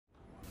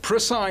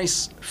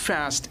Precise,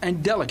 fast,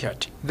 and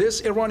delicate,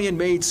 this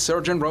Iranian-made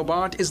surgeon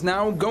robot is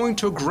now going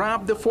to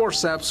grab the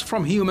forceps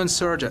from human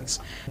surgeons.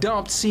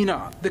 Dubbed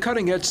Sina, the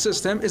cutting-edge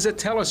system is a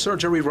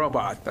telesurgery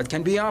robot that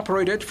can be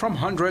operated from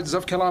hundreds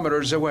of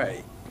kilometers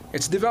away.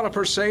 Its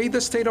developers say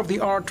the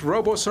state-of-the-art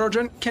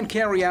robosurgeon can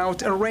carry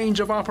out a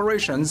range of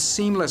operations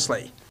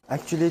seamlessly.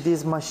 Actually,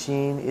 this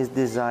machine is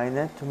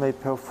designed to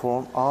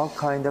perform all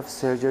kinds of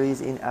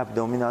surgeries in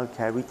abdominal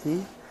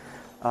cavity,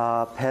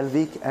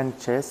 pelvic and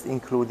chest,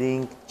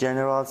 including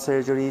general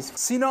surgeries.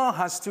 Sina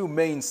has two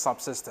main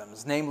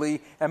subsystems,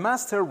 namely a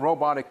master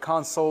robotic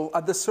console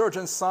at the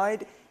surgeon's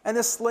side and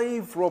a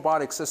slave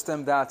robotic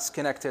system that's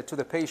connected to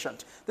the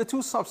patient. The two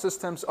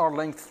subsystems are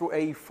linked through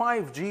a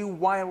 5G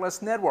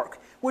wireless network,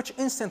 which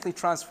instantly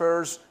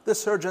transfers the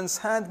surgeon's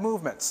hand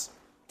movements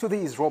to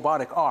these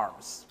robotic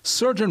arms.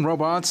 Surgeon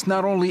robots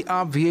not only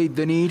obviate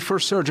the need for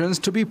surgeons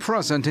to be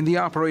present in the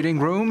operating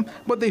room,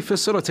 but they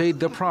facilitate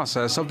the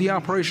process of the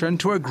operation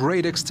to a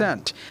great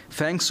extent,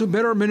 thanks to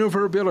better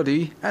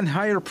maneuverability and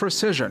higher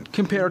precision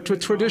compared to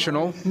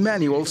traditional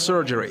manual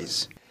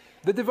surgeries.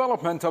 The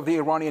development of the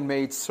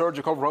Iranian-made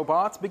surgical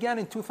robot began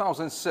in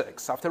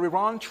 2006 after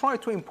Iran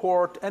tried to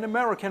import an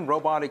American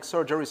robotic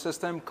surgery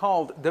system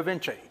called Da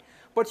Vinci,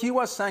 but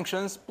U.S.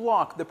 sanctions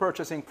blocked the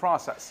purchasing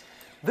process.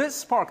 This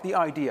sparked the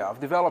idea of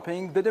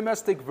developing the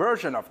domestic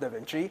version of Da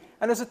Vinci,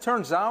 and as it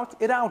turns out,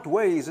 it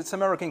outweighs its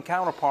American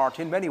counterpart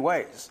in many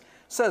ways,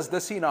 says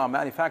the Sina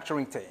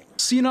manufacturing team.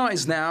 Sina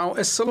is now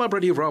a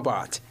celebrity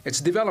robot.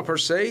 Its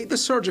developers say the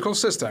surgical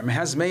system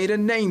has made a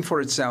name for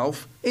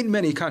itself in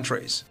many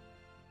countries.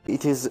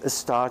 It is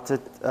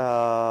started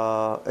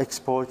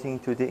exporting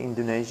to the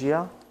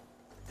Indonesia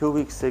 2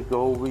 weeks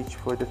ago, which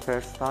for the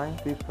first time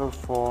we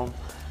performed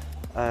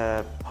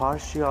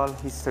partial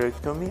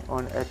hysterectomy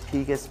on a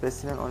pig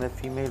specimen, on a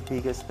female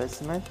pig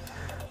specimen,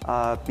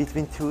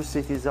 between two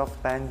cities of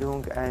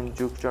Bandung and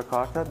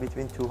Yogyakarta,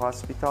 between two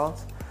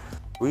hospitals.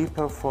 We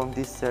performed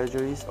these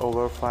surgeries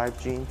over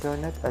 5G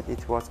internet and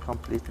it was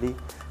completely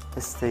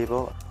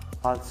stable.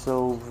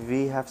 Also,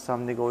 we have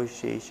some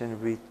negotiation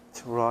with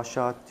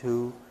Russia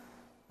to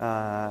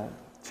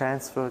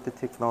transfer the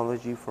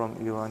technology from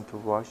Iran to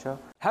Russia.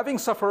 Having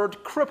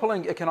suffered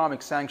crippling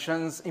economic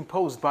sanctions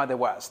imposed by the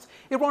West,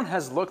 Iran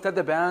has looked at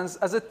the bans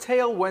as a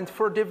tailwind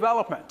for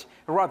development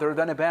rather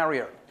than a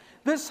barrier.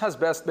 This has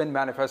best been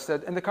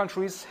manifested in the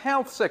country's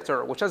health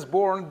sector, which has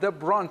borne the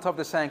brunt of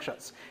the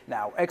sanctions.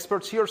 Now,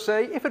 experts here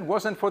say if it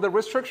wasn't for the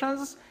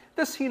restrictions,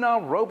 the Sina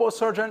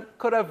robosurgeon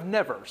could have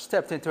never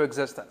stepped into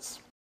existence.